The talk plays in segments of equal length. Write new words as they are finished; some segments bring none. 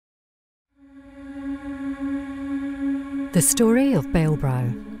The Story of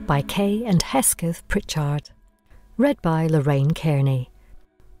Baelbrow by Kay and Hesketh-Prichard. Read by Lorraine Kearney.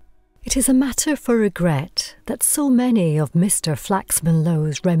 It is a matter for regret that so many of Mr. Flaxman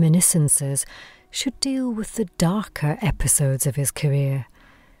Low's reminiscences should deal with the darker episodes of his career.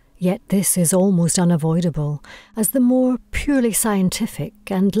 Yet this is almost unavoidable, as the more purely scientific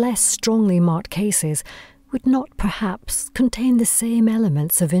and less strongly marked cases would not perhaps contain the same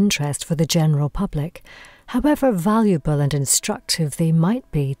elements of interest for the general public, however valuable and instructive they might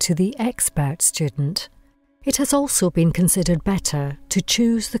be to the expert student. It has also been considered better to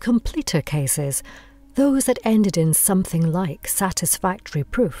choose the completer cases, those that ended in something like satisfactory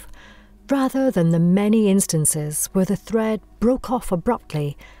proof, rather than the many instances where the thread broke off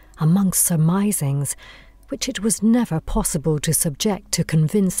abruptly amongst surmisings which it was never possible to subject to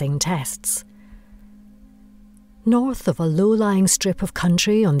convincing tests. North of a low-lying strip of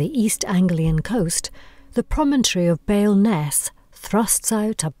country on the East Anglian coast, the promontory of Bael Ness thrusts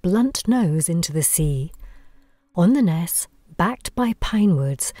out a blunt nose into the sea. On the Ness, backed by pine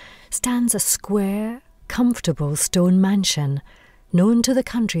woods, stands a square, comfortable stone mansion, known to the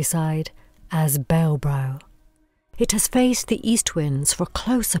countryside as Baelbrow. It has faced the east winds for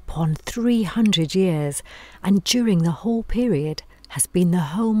close upon 300 years, and during the whole period has been the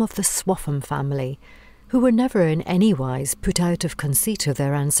home of the Swaffham family, who were never in any wise put out of conceit of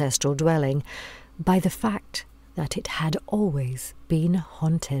their ancestral dwelling by the fact that it had always been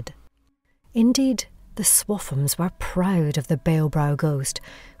haunted. Indeed, the Swaffhams were proud of the Baelbrow ghost,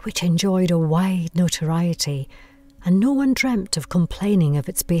 which enjoyed a wide notoriety, and no one dreamt of complaining of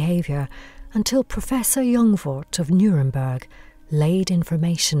its behaviour until Professor Jungwort of Nuremberg laid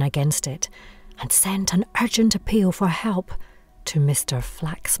information against it and sent an urgent appeal for help to Mr.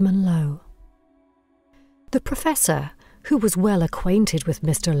 Flaxman Low. The professor, who was well acquainted with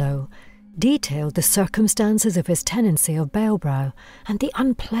Mr. Low, detailed the circumstances of his tenancy of Baelbrow and the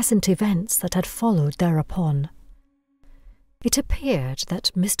unpleasant events that had followed thereupon. It appeared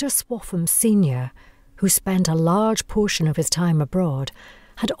that Mr. Swaffham Senior, who spent a large portion of his time abroad,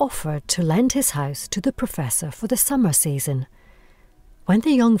 had offered to lend his house to the professor for the summer season. When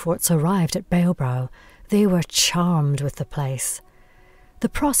the Jungworts arrived at Baelbrow, they were charmed with the place. The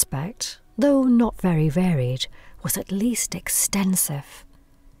prospect, though not very varied, was at least extensive,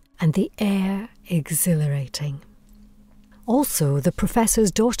 and the air exhilarating. Also, the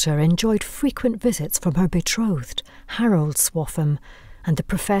professor's daughter enjoyed frequent visits from her betrothed, Harold Swaffham, and the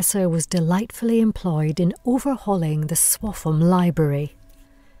professor was delightfully employed in overhauling the Swaffham library.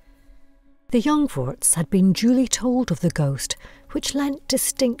 The Jungworts had been duly told of the ghost, which lent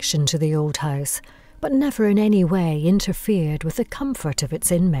distinction to the old house, but never in any way interfered with the comfort of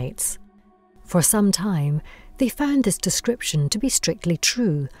its inmates. For some time, they found this description to be strictly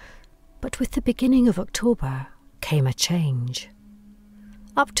true, but with the beginning of October came a change.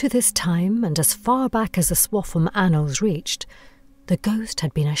 Up to this time, and as far back as the Swaffham annals reached, the ghost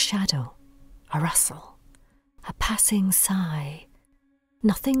had been a shadow, a rustle, a passing sigh,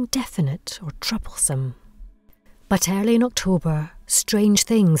 nothing definite or troublesome. But early in October, strange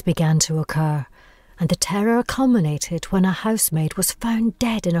things began to occur, and the terror culminated when a housemaid was found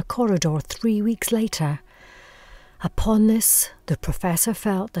dead in a corridor 3 weeks later. Upon this, the professor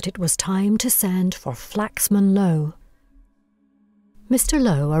felt that it was time to send for Flaxman Low. Mr.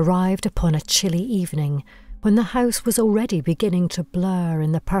 Low arrived upon a chilly evening, when the house was already beginning to blur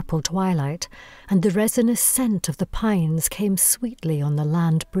in the purple twilight, and the resinous scent of the pines came sweetly on the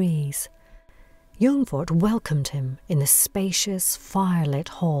land breeze. Jungwort welcomed him in the spacious, firelit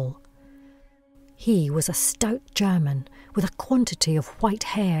hall. He was a stout German with a quantity of white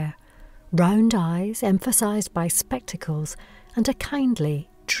hair, round eyes emphasised by spectacles, and a kindly,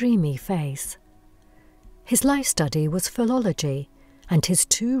 dreamy face. His life study was philology, and his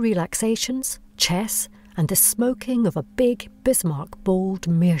two relaxations, chess, and the smoking of a big Bismarck-bowled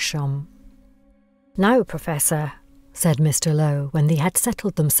meerschaum. "Now, Professor," said Mr. Low when they had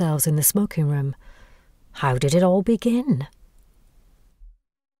settled themselves in the smoking-room, "how did it all begin?"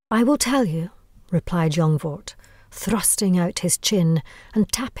 "I will tell you," replied Jungwort, thrusting out his chin and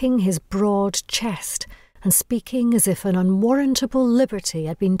tapping his broad chest and speaking as if an unwarrantable liberty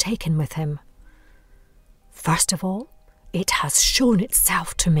had been taken with him. "First of all, it has shown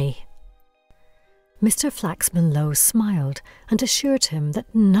itself to me." Mr. Flaxman Low smiled and assured him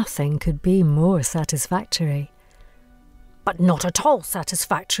that nothing could be more satisfactory. "But not at all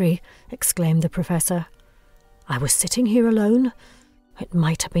satisfactory," exclaimed the professor. "I was sitting here alone, it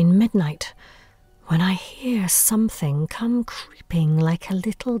might have been midnight, when I hear something come creeping like a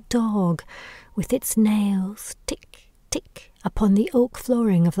little dog, with its nails tick, tick upon the oak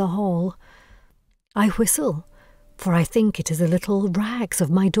flooring of the hall. I whistle, for I think it is the little rags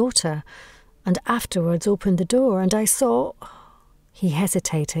of my daughter, and afterwards opened the door, and I saw—" He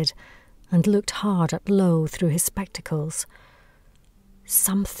hesitated and looked hard at Lo through his spectacles.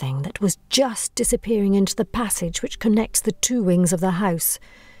 "Something that was just disappearing into the passage which connects the two wings of the house.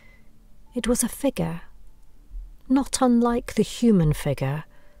 It was a figure, not unlike the human figure,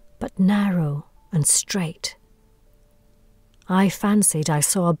 but narrow and straight. I fancied I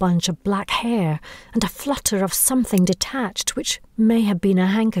saw a bunch of black hair and a flutter of something detached, which may have been a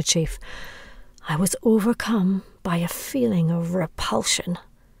handkerchief. I was overcome by a feeling of repulsion.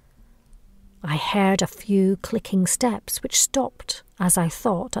 I heard a few clicking steps which stopped, as I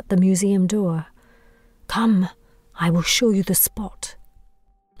thought, at the museum door. Come, I will show you the spot."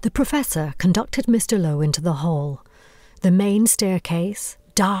 The Professor conducted Mr. Lowe into the hall. The main staircase,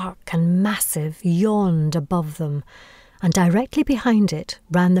 dark and massive, yawned above them, and directly behind it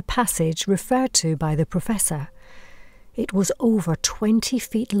ran the passage referred to by the Professor. It was over 20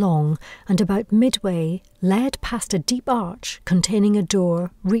 feet long, and about midway led past a deep arch containing a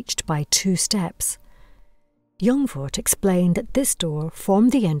door reached by 2 steps. Youngfort explained that this door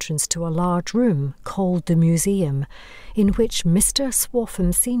formed the entrance to a large room called the museum, in which Mr.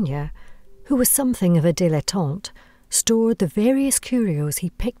 Swaffham Senior, who was something of a dilettante, stored the various curios he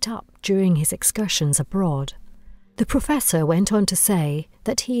picked up during his excursions abroad. The Professor went on to say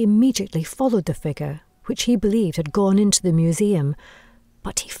that he immediately followed the figure, which he believed had gone into the museum,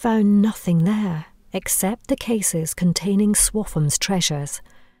 but he found nothing there except the cases containing Swaffham's treasures.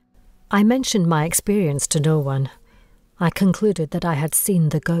 I mentioned my experience to no one. I concluded that I had seen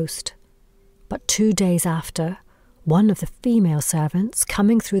the ghost. But 2 days after, one of the female servants,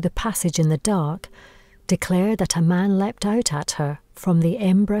 coming through the passage in the dark, declared that a man leapt out at her from the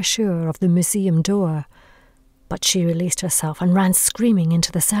embrasure of the museum door. But she released herself and ran screaming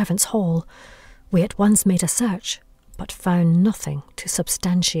into the servants' hall. We at once made a search, but found nothing to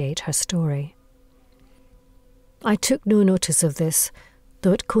substantiate her story. I took no notice of this,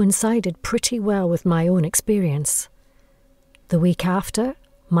 though it coincided pretty well with my own experience. The week after,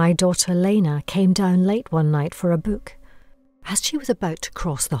 my daughter Lena came down late one night for a book. As she was about to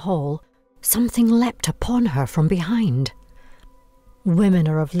cross the hall, something leapt upon her from behind. Women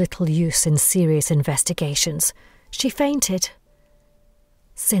are of little use in serious investigations. She fainted.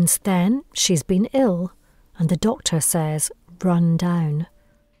 Since then, she's been ill, and the doctor says run down.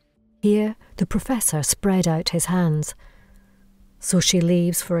 Here, the Professor spread out his hands. So she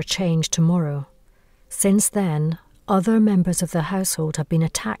leaves for a change tomorrow. Since then, other members of the household have been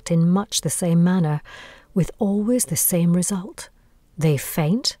attacked in much the same manner, with always the same result. They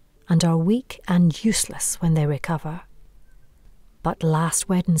faint and are weak and useless when they recover. But last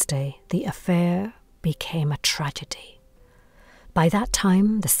Wednesday, the affair became a tragedy. By that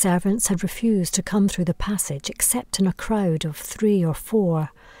time, the servants had refused to come through the passage except in a crowd of 3 or 4,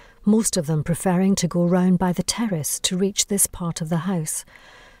 most of them preferring to go round by the terrace to reach this part of the house.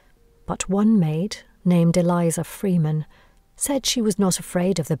 But one maid, named Eliza Freeman, said she was not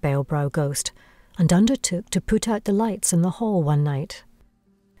afraid of the Baelbrow ghost, and undertook to put out the lights in the hall one night.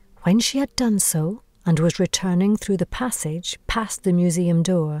 When she had done so, and was returning through the passage past the museum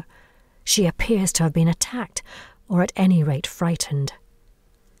door, she appears to have been attacked, or at any rate frightened.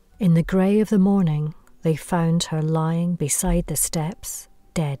 In the grey of the morning, they found her lying beside the steps,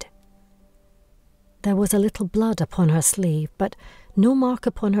 dead. There was a little blood upon her sleeve, but no mark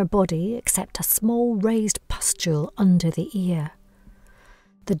upon her body except a small raised pustule under the ear.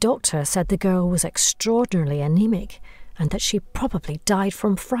 The doctor said the girl was extraordinarily anemic, and that she probably died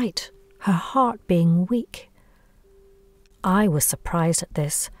from fright, her heart being weak. I was surprised at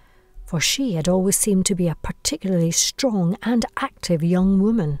this, for she had always seemed to be a particularly strong and active young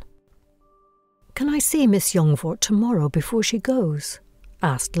woman. "Can I see Miss Youngfort tomorrow before she goes?"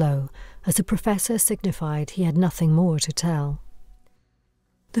 asked Lowe, as the Professor signified he had nothing more to tell.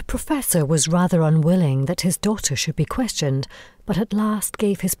 The Professor was rather unwilling that his daughter should be questioned, but at last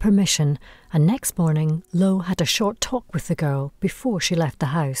gave his permission, and next morning Lowe had a short talk with the girl before she left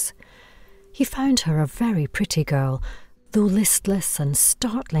the house. He found her a very pretty girl, though listless and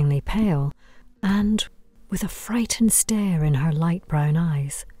startlingly pale, and with a frightened stare in her light brown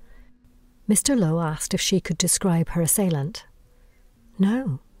eyes. Mr. Lowe asked if she could describe her assailant.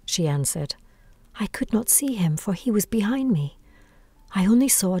 "No," she answered. "I could not see him, for he was behind me. I only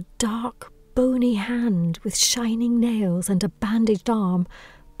saw a dark, bony hand with shining nails and a bandaged arm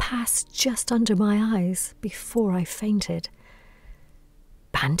pass just under my eyes before I fainted."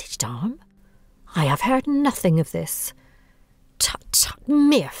 "Bandaged arm? I have heard nothing of this." "Tut, tut,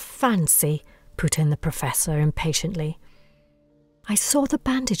 mere fancy," put in the Professor impatiently. "I saw the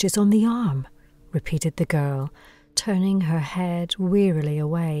bandages on the arm," repeated the girl, turning her head wearily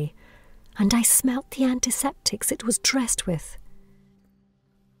away, "and I smelt the antiseptics it was dressed with."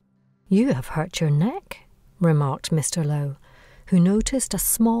 "You have hurt your neck," remarked Mr. Lowe, who noticed a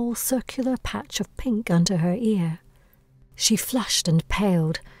small circular patch of pink under her ear. She flushed and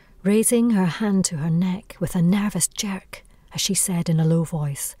paled, raising her hand to her neck with a nervous jerk, as she said in a low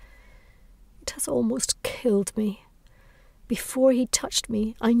voice, "It has almost killed me. Before he touched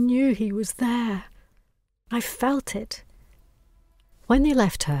me, I knew he was there. I felt it." When they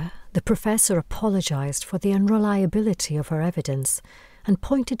left her, the professor apologised for the unreliability of her evidence and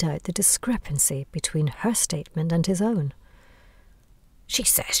pointed out the discrepancy between her statement and his own. "She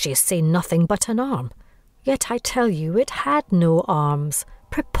says she has seen nothing but an arm, yet I tell you it had no arms.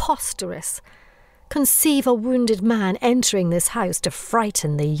 Preposterous! Conceive a wounded man entering this house to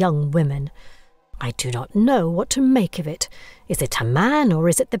frighten the young women. I do not know what to make of it. Is it a man or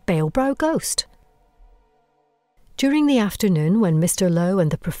is it the Baelbrow ghost?" During the afternoon, when Mr. Lowe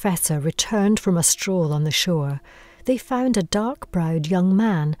and the professor returned from a stroll on the shore, they found a dark-browed young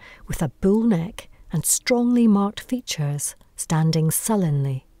man with a bull neck and strongly marked features standing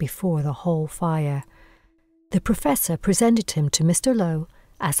sullenly before the hall fire. The professor presented him to Mr. Lowe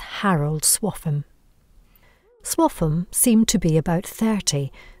as Harold Swaffham. Swaffham seemed to be about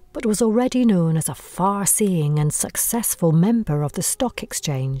 30, but was already known as a far-seeing and successful member of the Stock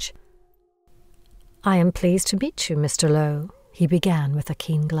Exchange. "I am pleased to meet you, Mr. Lowe," he began with a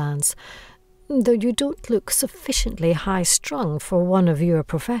keen glance, "though you don't look sufficiently high-strung for one of your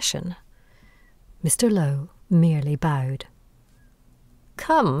profession." Mr. Lowe merely bowed.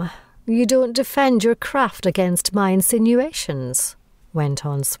 "Come, you don't defend your craft against my insinuations," went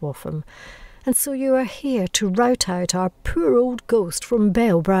on Swaffham, "and so you are here to rout out our poor old ghost from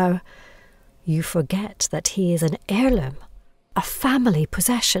Baelbrow. You forget that he is an heirloom, a family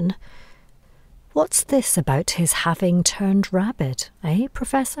possession. What's this about his having turned rabid, eh,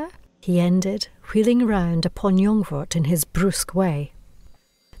 Professor?" he ended, wheeling round upon Jongvort in his brusque way.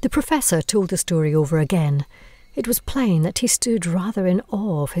 The Professor told the story over again. It was plain that he stood rather in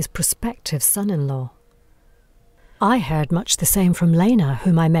awe of his prospective son-in-law. "I heard much the same from Lena,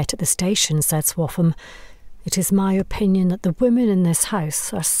 whom I met at the station," said Swaffham. "It is my opinion that the women in this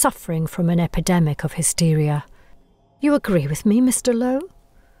house are suffering from an epidemic of hysteria. You agree with me, Mr. Lowe?"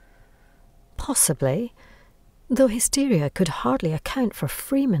 "Possibly, though hysteria could hardly account for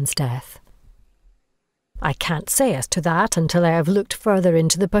Freeman's death." "I can't say as to that until I have looked further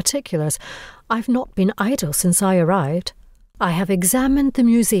into the particulars. I've not been idle since I arrived. I have examined the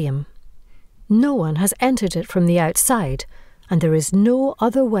museum. No one has entered it from the outside, and there is no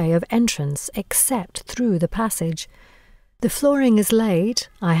other way of entrance except through the passage. The flooring is laid,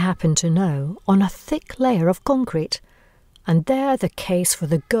 I happen to know, on a thick layer of concrete, and there the case for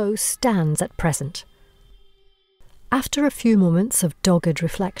the ghost stands at present." After a few moments of dogged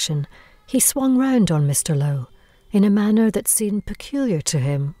reflection, he swung round on Mr. Lowe, in a manner that seemed peculiar to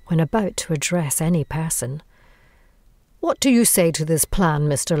him when about to address any person. "What do you say to this plan,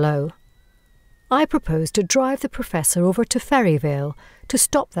 Mr. Lowe? I propose to drive the Professor over to Ferryvale, to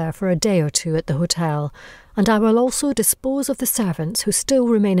stop there for a day or two at the hotel, and I will also dispose of the servants who still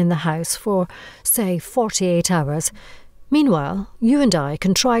remain in the house for, say, 48 hours. Meanwhile, you and I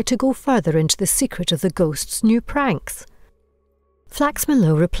can try to go further into the secret of the ghost's new pranks."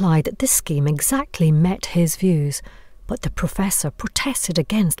 Flaxman replied that this scheme exactly met his views, but the Professor protested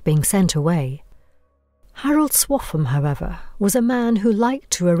against being sent away. Harold Swaffham, however, was a man who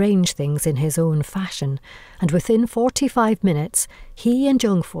liked to arrange things in his own fashion, and within 45 minutes he and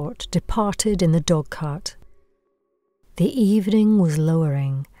Jongvort departed in the dog-cart. The evening was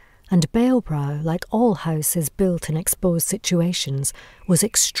lowering, and Baelbrow, like all houses built in exposed situations, was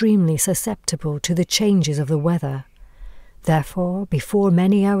extremely susceptible to the changes of the weather. Therefore, before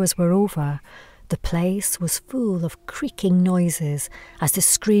many hours were over, the place was full of creaking noises as the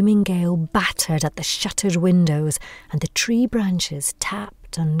screaming gale battered at the shuttered windows and the tree branches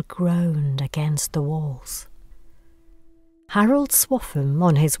tapped and groaned against the walls. Harold Swaffham,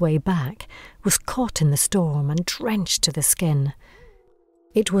 on his way back, was caught in the storm and drenched to the skin.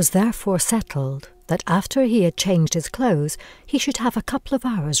 It was therefore settled that after he had changed his clothes, he should have a couple of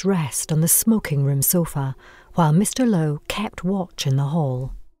hours' rest on the smoking-room sofa, while Mr. Lowe kept watch in the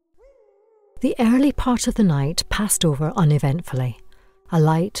hall. The early part of the night passed over uneventfully. A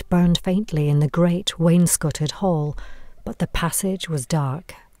light burned faintly in the great wainscoted hall, but the passage was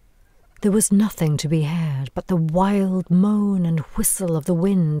dark. There was nothing to be heard but the wild moan and whistle of the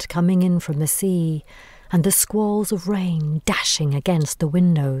wind coming in from the sea, and the squalls of rain dashing against the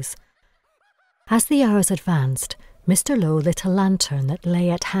windows. As the hours advanced, Mr. Lowe lit a lantern that lay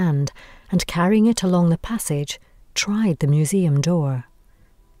at hand, and carrying it along the passage, tried the museum door.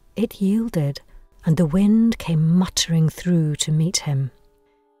 It yielded, and the wind came muttering through to meet him.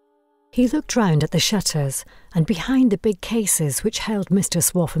 He looked round at the shutters and behind the big cases which held Mr.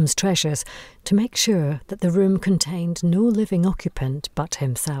 Swatham's treasures to make sure that the room contained no living occupant but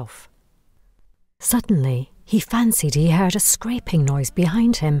himself. Suddenly he fancied he heard a scraping noise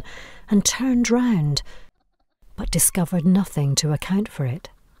behind him and turned round, but discovered nothing to account for it.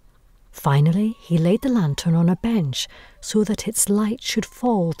 Finally he laid the lantern on a bench so that its light should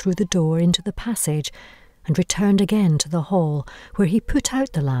fall through the door into the passage, and returned again to the hall, where he put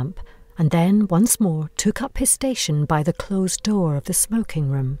out the lamp and then once more took up his station by the closed door of the smoking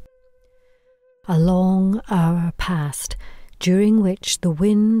room. A long hour passed, during which the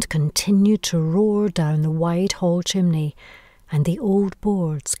wind continued to roar down the wide hall chimney, and the old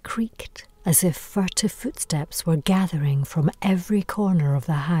boards creaked as if furtive footsteps were gathering from every corner of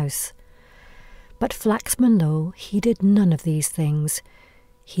the house. But Flaxman Lowe heeded none of these things.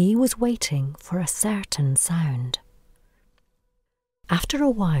 He was waiting for a certain sound. After a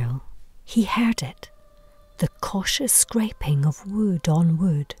while he heard it, the cautious scraping of wood on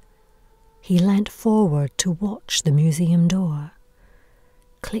wood. He leant forward to watch the museum door.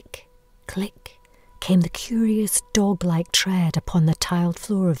 Click, click, came the curious dog-like tread upon the tiled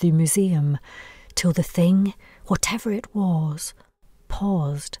floor of the museum, till the thing, whatever it was,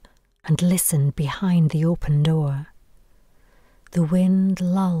 paused and listened behind the open door. The wind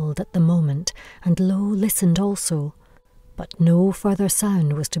lulled at the moment, and Lowe listened also, but no further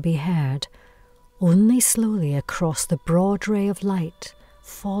sound was to be heard. Only slowly across the broad ray of light,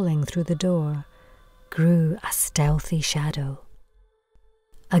 falling through the door, grew a stealthy shadow.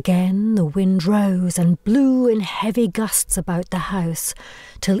 Again the wind rose and blew in heavy gusts about the house,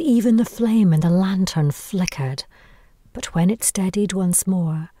 till even the flame in the lantern flickered. But when it steadied once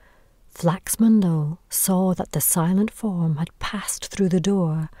more, Flaxman Lowe saw that the silent form had passed through the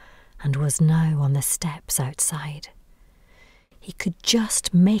door and was now on the steps outside. He could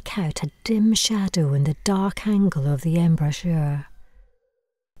just make out a dim shadow in the dark angle of the embrasure.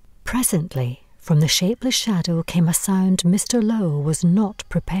 Presently, from the shapeless shadow came a sound Mr. Lowe was not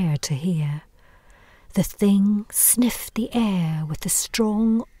prepared to hear. The thing sniffed the air with the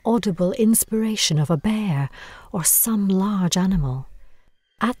strong, audible inspiration of a bear or some large animal.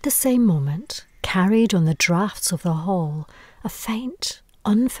 At the same moment, carried on the draughts of the hall, a faint,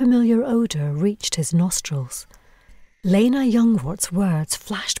 unfamiliar odour reached his nostrils. Lena Youngworth's words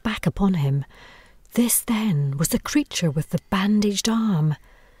flashed back upon him. This, then, was the creature with the bandaged arm.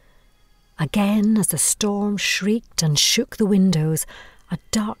 Again, as the storm shrieked and shook the windows, a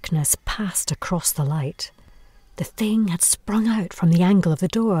darkness passed across the light. The thing had sprung out from the angle of the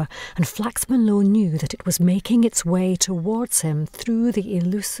door, and Flaxman Lowe knew that it was making its way towards him through the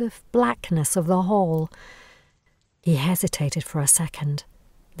elusive blackness of the hall. He hesitated for a second.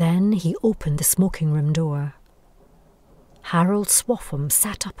 Then he opened the smoking-room door. Harold Swaffham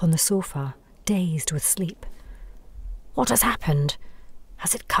sat up on the sofa, dazed with sleep. "What has happened?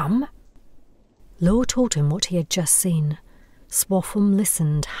 Has it come?" Lowe told him what he had just seen. Swaffham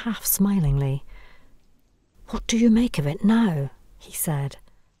listened half-smilingly. "What do you make of it now?" he said.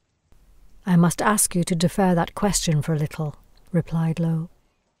 "I must ask you to defer that question for a little," replied Lowe.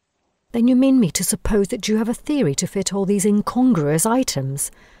 "Then you mean me to suppose that you have a theory to fit all these incongruous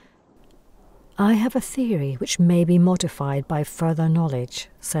items?" "I have a theory which may be modified by further knowledge,"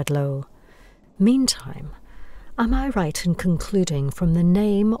 said Lowe. "Meantime, am I right in concluding from the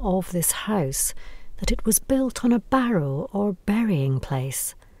name of this house that it was built on a barrow or burying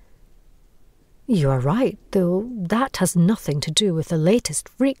place?" "You are right, though that has nothing to do with the latest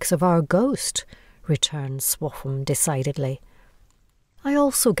freaks of our ghost," returned Swaffham decidedly. "I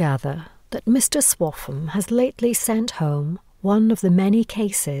also gather that Mr. Swaffham has lately sent home one of the many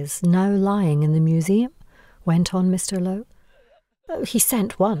cases now lying in the museum," went on Mr. Lowe. "He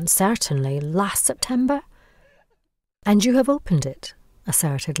sent one, certainly, last September." "And you have opened it?"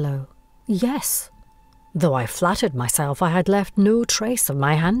 asserted Lowe. "Yes, though I flattered myself I had left no trace of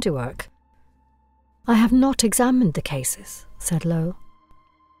my handiwork." "I have not examined the cases," said Lowe.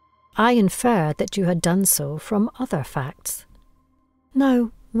 "I inferred that you had done so from other facts."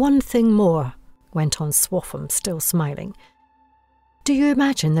 "Now, one thing more," went on Swaffham, still smiling. "Do you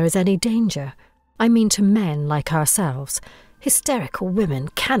imagine there is any danger? I mean to men like ourselves. Hysterical women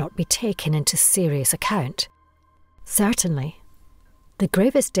cannot be taken into serious account." "Certainly. The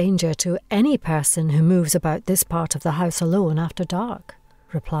gravest danger to any person who moves about this part of the house alone after dark,"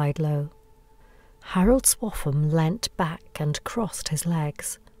 replied Lowe. Harold Swaffham leant back and crossed his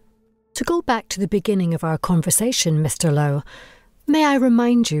legs. "To go back to the beginning of our conversation, Mr. Lowe, May I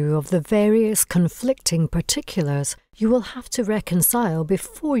remind you of the various conflicting particulars you will have to reconcile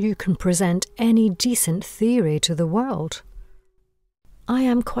before you can present any decent theory to the world? I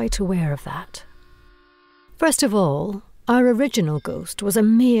am quite aware of that. First of all, our original ghost was a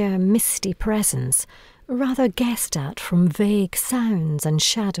mere misty presence, rather guessed at from vague sounds and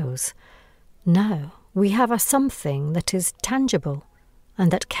shadows. Now we have a something that is tangible,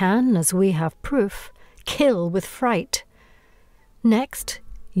 and that can, as we have proof, kill with fright. Next,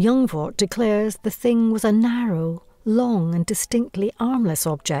 Jungwort declares the thing was a narrow, long and distinctly armless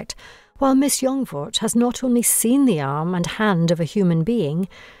object, while Miss Jungwort has not only seen the arm and hand of a human being,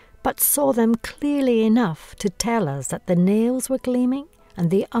 but saw them clearly enough to tell us that the nails were gleaming and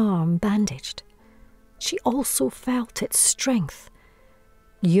the arm bandaged. She also felt its strength.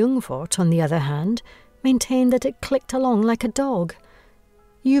 Jungwort, on the other hand, maintained that it clicked along like a dog.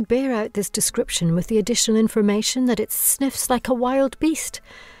 You bear out this description with the additional information that it sniffs like a wild beast.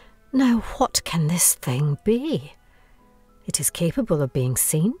 Now, what can this thing be? It is capable of being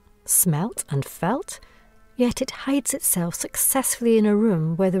seen, smelt and felt, yet it hides itself successfully in a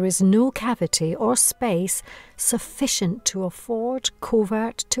room where there is no cavity or space sufficient to afford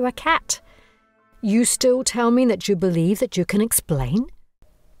covert to a cat. You still tell me that you believe that you can explain?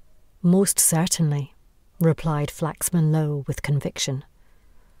 Most certainly, replied Flaxman Lowe with conviction.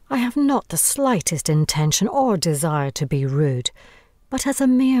 I have not the slightest intention or desire to be rude, but as a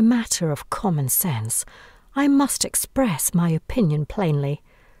mere matter of common sense, I must express my opinion plainly.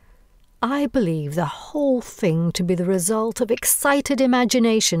 I believe the whole thing to be the result of excited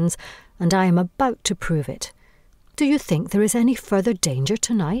imaginations, and I am about to prove it. Do you think there is any further danger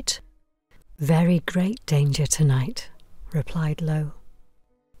tonight? Very great danger tonight, replied Lowe.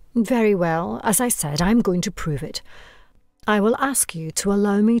 Very well, as I said, I am going to prove it. I will ask you to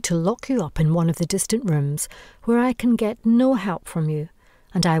allow me to lock you up in one of the distant rooms where I can get no help from you,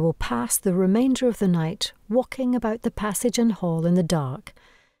 and I will pass the remainder of the night walking about the passage and hall in the dark.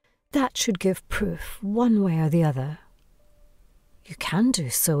 That should give proof one way or the other. You can do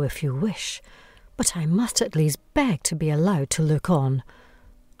so if you wish, but I must at least beg to be allowed to look on.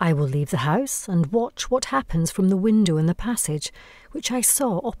 I will leave the house and watch what happens from the window in the passage, which I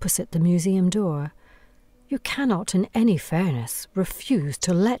saw opposite the museum door. You cannot, in any fairness, refuse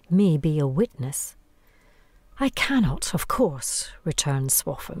to let me be a witness. I cannot, of course, returned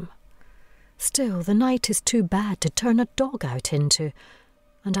Swaffham. Still, the night is too bad to turn a dog out into,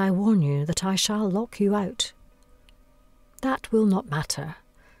 and I warn you that I shall lock you out. That will not matter.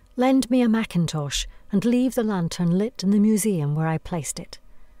 Lend me a mackintosh and leave the lantern lit in the museum where I placed it.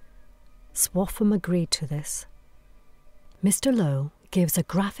 Swaffham agreed to this. Mr. Lowe gives a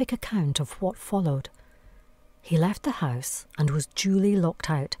graphic account of what followed. He left the house and was duly locked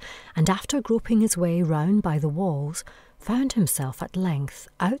out, and after groping his way round by the walls, found himself at length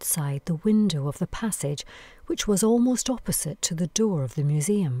outside the window of the passage, which was almost opposite to the door of the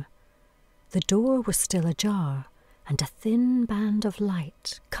museum. The door was still ajar, and a thin band of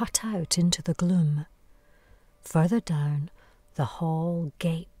light cut out into the gloom. Further down, the hall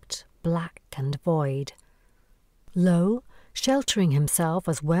gaped, black and void. Lowe, sheltering himself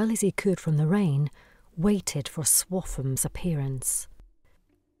as well as he could from the rain, waited for Swaffham's appearance.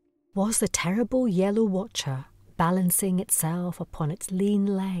 Was the terrible yellow watcher, balancing itself upon its lean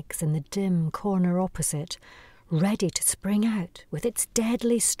legs in the dim corner opposite, ready to spring out with its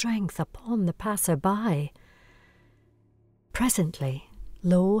deadly strength upon the passer-by? Presently,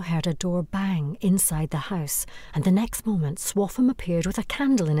 Lowe heard a door bang inside the house, and the next moment Swaffham appeared with a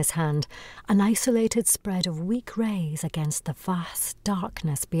candle in his hand, an isolated spread of weak rays against the vast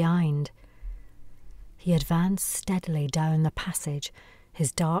darkness behind. He advanced steadily down the passage,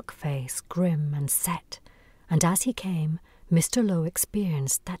 his dark face grim and set, and as he came, Mr. Lowe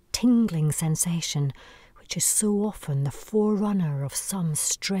experienced that tingling sensation which is so often the forerunner of some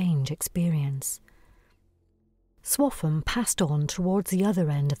strange experience. Swaffham passed on towards the other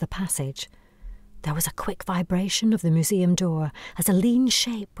end of the passage. There was a quick vibration of the museum door as a lean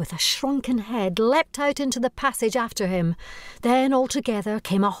shape with a shrunken head leapt out into the passage after him. Then altogether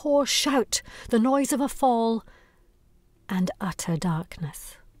came a hoarse shout, the noise of a fall, and utter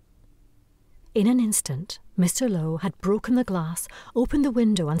darkness. In an instant, Mr. Lowe had broken the glass, opened the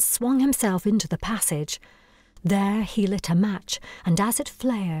window and swung himself into the passage. There he lit a match, and as it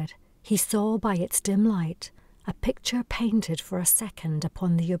flared, he saw by its dim light a picture painted for a second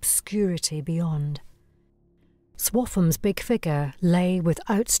upon the obscurity beyond. Swaffham's big figure lay with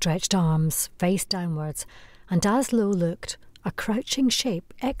outstretched arms, face downwards, and as Lowe looked, a crouching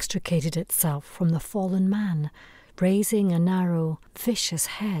shape extricated itself from the fallen man, raising a narrow, vicious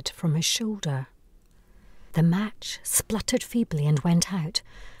head from his shoulder. The match spluttered feebly and went out,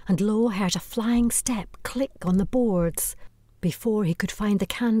 and Low heard a flying step click on the boards. Before he could find the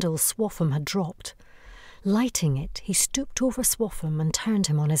candle Swaffham had dropped. Lighting it, he stooped over Swaffham and turned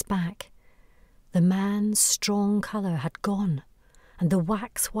him on his back. The man's strong colour had gone, and the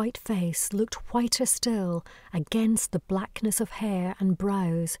wax-white face looked whiter still against the blackness of hair and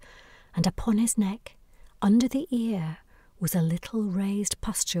brows, and upon his neck, under the ear, was a little raised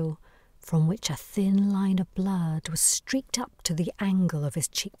pustule, from which a thin line of blood was streaked up to the angle of his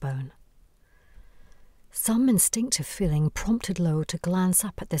cheekbone. Some instinctive feeling prompted Low to glance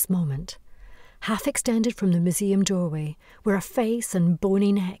up at this moment. Half extended from the museum doorway were a face and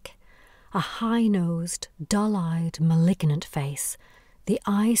bony neck, a high-nosed, dull-eyed, malignant face, the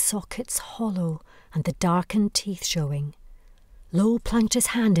eye sockets hollow and the darkened teeth showing. Low plunged his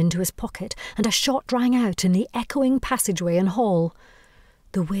hand into his pocket, and a shot rang out in the echoing passageway and hall.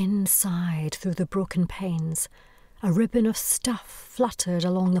 The wind sighed through the broken panes. A ribbon of stuff fluttered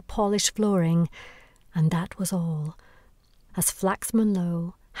along the polished flooring, and that was all, as Flaxman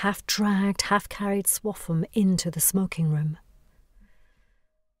Low half-dragged, half-carried Swaffham into the smoking-room.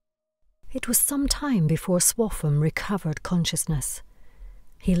 It was some time before Swaffham recovered consciousness.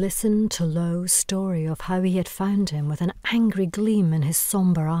 He listened to Low's story of how he had found him with an angry gleam in his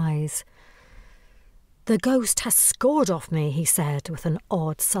sombre eyes. "The ghost has scored off me," he said, with an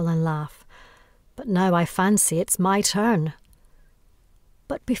odd, sullen laugh. "But now I fancy it's my turn."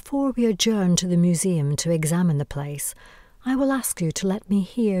 "But before we adjourn to the museum to examine the place, I will ask you to let me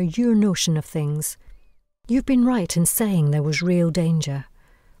hear your notion of things. You've been right in saying there was real danger.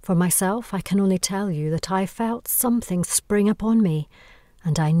 For myself, I can only tell you that I felt something spring upon me,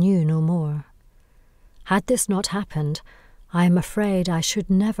 and I knew no more. Had this not happened, I am afraid I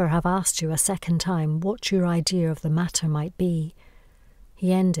should never have asked you a second time what your idea of the matter might be."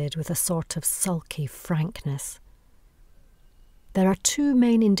 He ended with a sort of sulky frankness. "There are two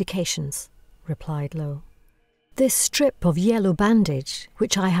main indications," replied Low. "This strip of yellow bandage,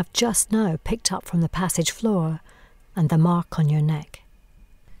 which I have just now picked up from the passage floor, and the mark on your neck."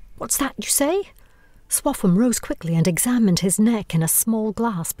 "What's that you say?" Swaffham rose quickly and examined his neck in a small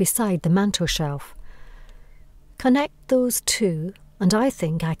glass beside the mantel-shelf. "Connect those two, and I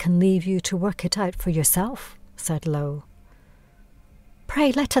think I can leave you to work it out for yourself," said Low.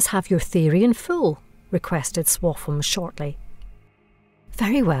 "Pray let us have your theory in full," requested Swaffham shortly.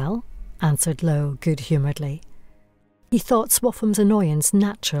 "Very well," answered Low good-humouredly. He thought Swaffham's annoyance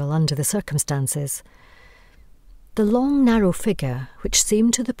natural under the circumstances. The long, narrow figure, which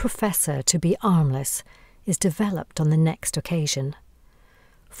seemed to the Professor to be armless, is developed on the next occasion.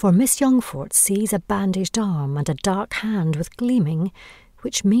 For Miss Youngfort sees a bandaged arm and a dark hand with gleaming,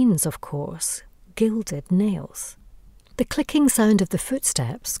 which means, of course, gilded nails. The clicking sound of the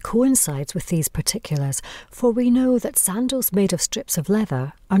footsteps coincides with these particulars, for we know that sandals made of strips of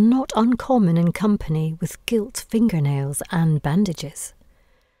leather are not uncommon in company with gilt fingernails and bandages.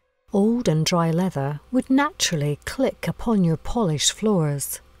 Old and dry leather would naturally click upon your polished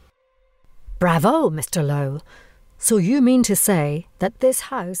floors. "Bravo, Mr. Low! So you mean to say that this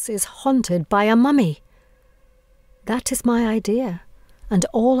house is haunted by a mummy?" "That is my idea, and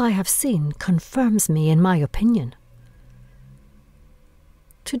all I have seen confirms me in my opinion."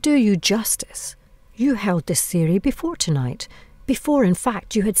 "To do you justice, you held this theory before tonight, before in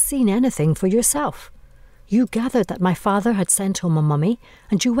fact you had seen anything for yourself. You gathered that my father had sent home a mummy,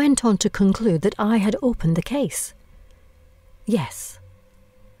 and you went on to conclude that I had opened the case." "Yes.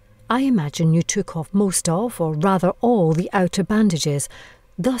 I imagine you took off most of, or rather all, the outer bandages,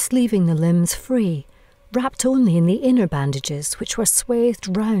 thus leaving the limbs free, wrapped only in the inner bandages, which were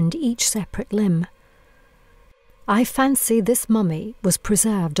swathed round each separate limb. I fancy this mummy was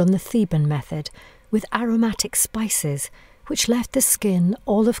preserved on the Theban method, with aromatic spices, which left the skin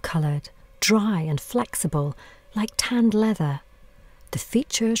olive-coloured, dry and flexible, like tanned leather, the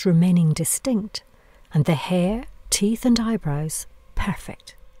features remaining distinct, and the hair, teeth and eyebrows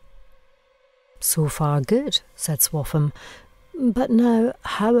perfect." "So far good," said Swaffham. "But now,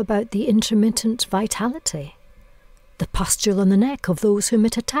 how about the intermittent vitality? The pustule on the neck of those whom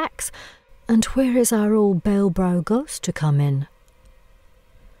it attacks? And where is our old Baelbrow ghost to come in?"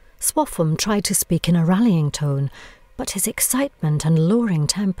 Swaffham tried to speak in a rallying tone, but his excitement and lowering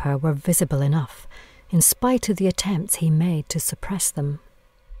temper were visible enough, in spite of the attempts he made to suppress them.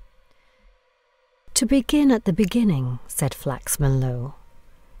 "To begin at the beginning," said Flaxman Low,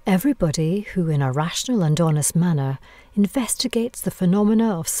 "everybody who in a rational and honest manner investigates the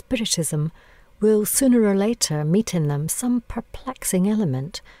phenomena of spiritism will sooner or later meet in them some perplexing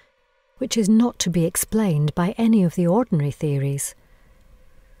element, which is not to be explained by any of the ordinary theories.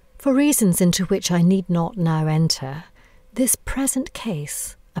 For reasons into which I need not now enter, this present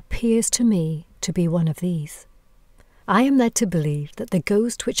case appears to me to be one of these. I am led to believe that the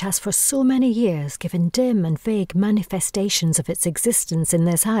ghost which has for so many years given dim and vague manifestations of its existence in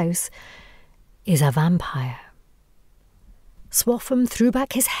this house is a vampire. Swaffham threw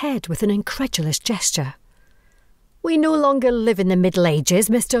back his head with an incredulous gesture. "We no longer live in the Middle Ages,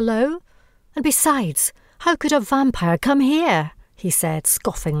 Mr. Lowe. And besides, how could a vampire come here?" he said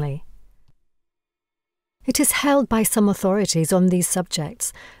scoffingly. It is held by some authorities on these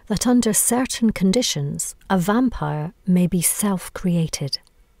subjects that under certain conditions a vampire may be self-created.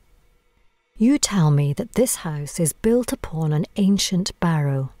 You tell me that this house is built upon an ancient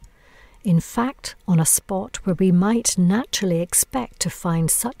barrow, in fact on a spot where we might naturally expect to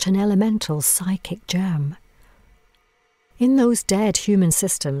find such an elemental psychic germ. In those dead human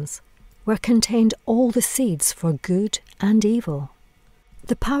systems were contained all the seeds for good and evil.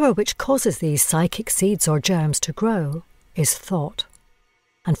 The power which causes these psychic seeds or germs to grow is thought,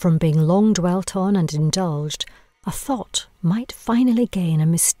 and from being long dwelt on and indulged, a thought might finally gain a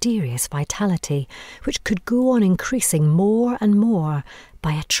mysterious vitality which could go on increasing more and more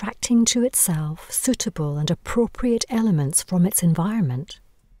by attracting to itself suitable and appropriate elements from its environment.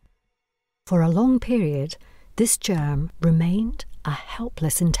 For a long period, this germ remained a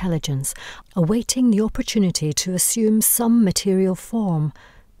helpless intelligence, awaiting the opportunity to assume some material form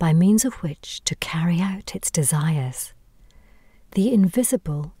by means of which to carry out its desires. The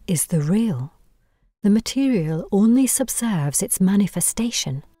invisible is the real. The material only subserves its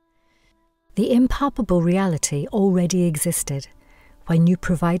manifestation. The impalpable reality already existed when you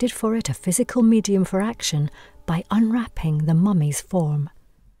provided for it a physical medium for action by unwrapping the mummy's form.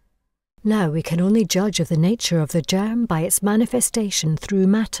 Now we can only judge of the nature of the germ by its manifestation through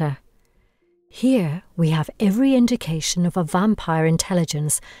matter. Here we have every indication of a vampire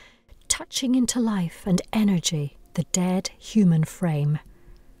intelligence touching into life and energy the dead human frame.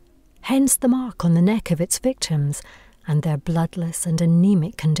 Hence the mark on the neck of its victims and their bloodless and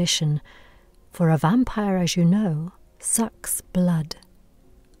anemic condition, for a vampire, as you know, sucks blood.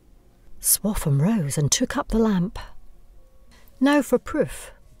 Swaffham rose and took up the lamp. "Now for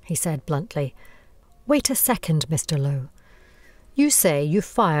proof," he said bluntly. "Wait a second, Mr. Lowe. You say you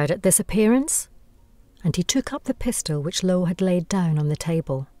fired at this appearance?" And he took up the pistol which Lowe had laid down on the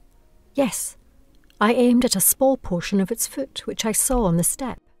table. "Yes, I aimed at a small portion of its foot which I saw on the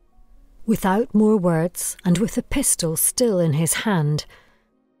step." Without more words, and with the pistol still in his hand,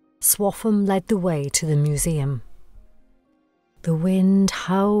 Swaffham led the way to the museum. The wind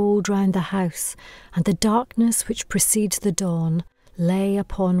howled round the house, and the darkness which precedes the dawn lay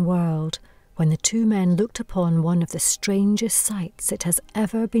upon world when the two men looked upon one of the strangest sights it has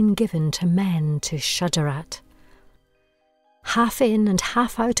ever been given to men to shudder at. Half in and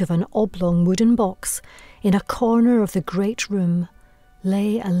half out of an oblong wooden box, in a corner of the great room,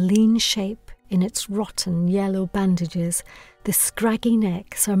 lay a lean shape in its rotten yellow bandages, the scraggy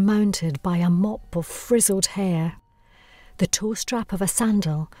neck surmounted by a mop of frizzled hair. The toe strap of a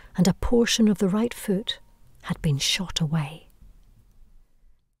sandal and a portion of the right foot had been shot away.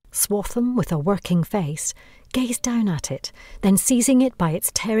 Swaffham, with a working face, gazed down at it, then seizing it by its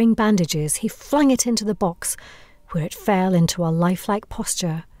tearing bandages, he flung it into the box, where it fell into a lifelike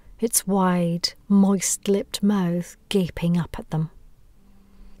posture, its wide, moist-lipped mouth gaping up at them.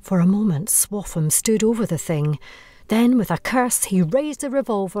 For a moment Swaffham stood over the thing. Then, with a curse, he raised the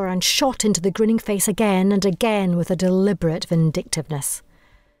revolver and shot into the grinning face again and again with a deliberate vindictiveness.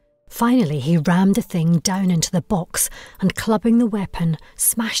 Finally, he rammed the thing down into the box and, clubbing the weapon,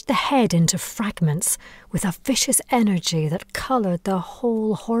 smashed the head into fragments with a vicious energy that coloured the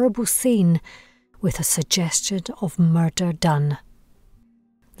whole horrible scene with a suggestion of murder done.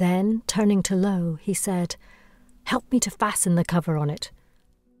 Then, turning to Lowe, he said, "Help me to fasten the cover on it."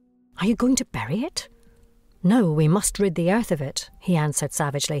 "Are you going to bury it?" "No, we must rid the earth of it," he answered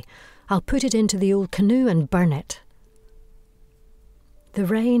savagely. "I'll put it into the old canoe and burn it." The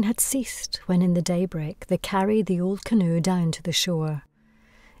rain had ceased when in the daybreak they carried the old canoe down to the shore.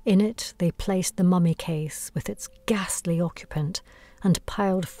 In it they placed the mummy case with its ghastly occupant and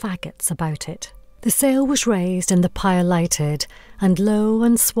piled faggots about it. The sail was raised and the pile lighted, and Lowe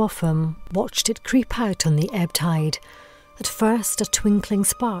and Swaffham watched it creep out on the ebb tide. At first a twinkling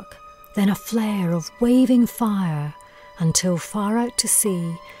spark, then a flare of waving fire, until far out to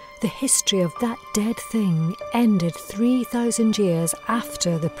sea the history of that dead thing ended 3,000 years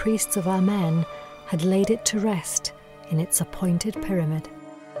after the priests of Amen had laid it to rest in its appointed pyramid.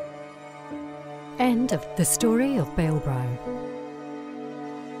 End of the story of Baelbrow.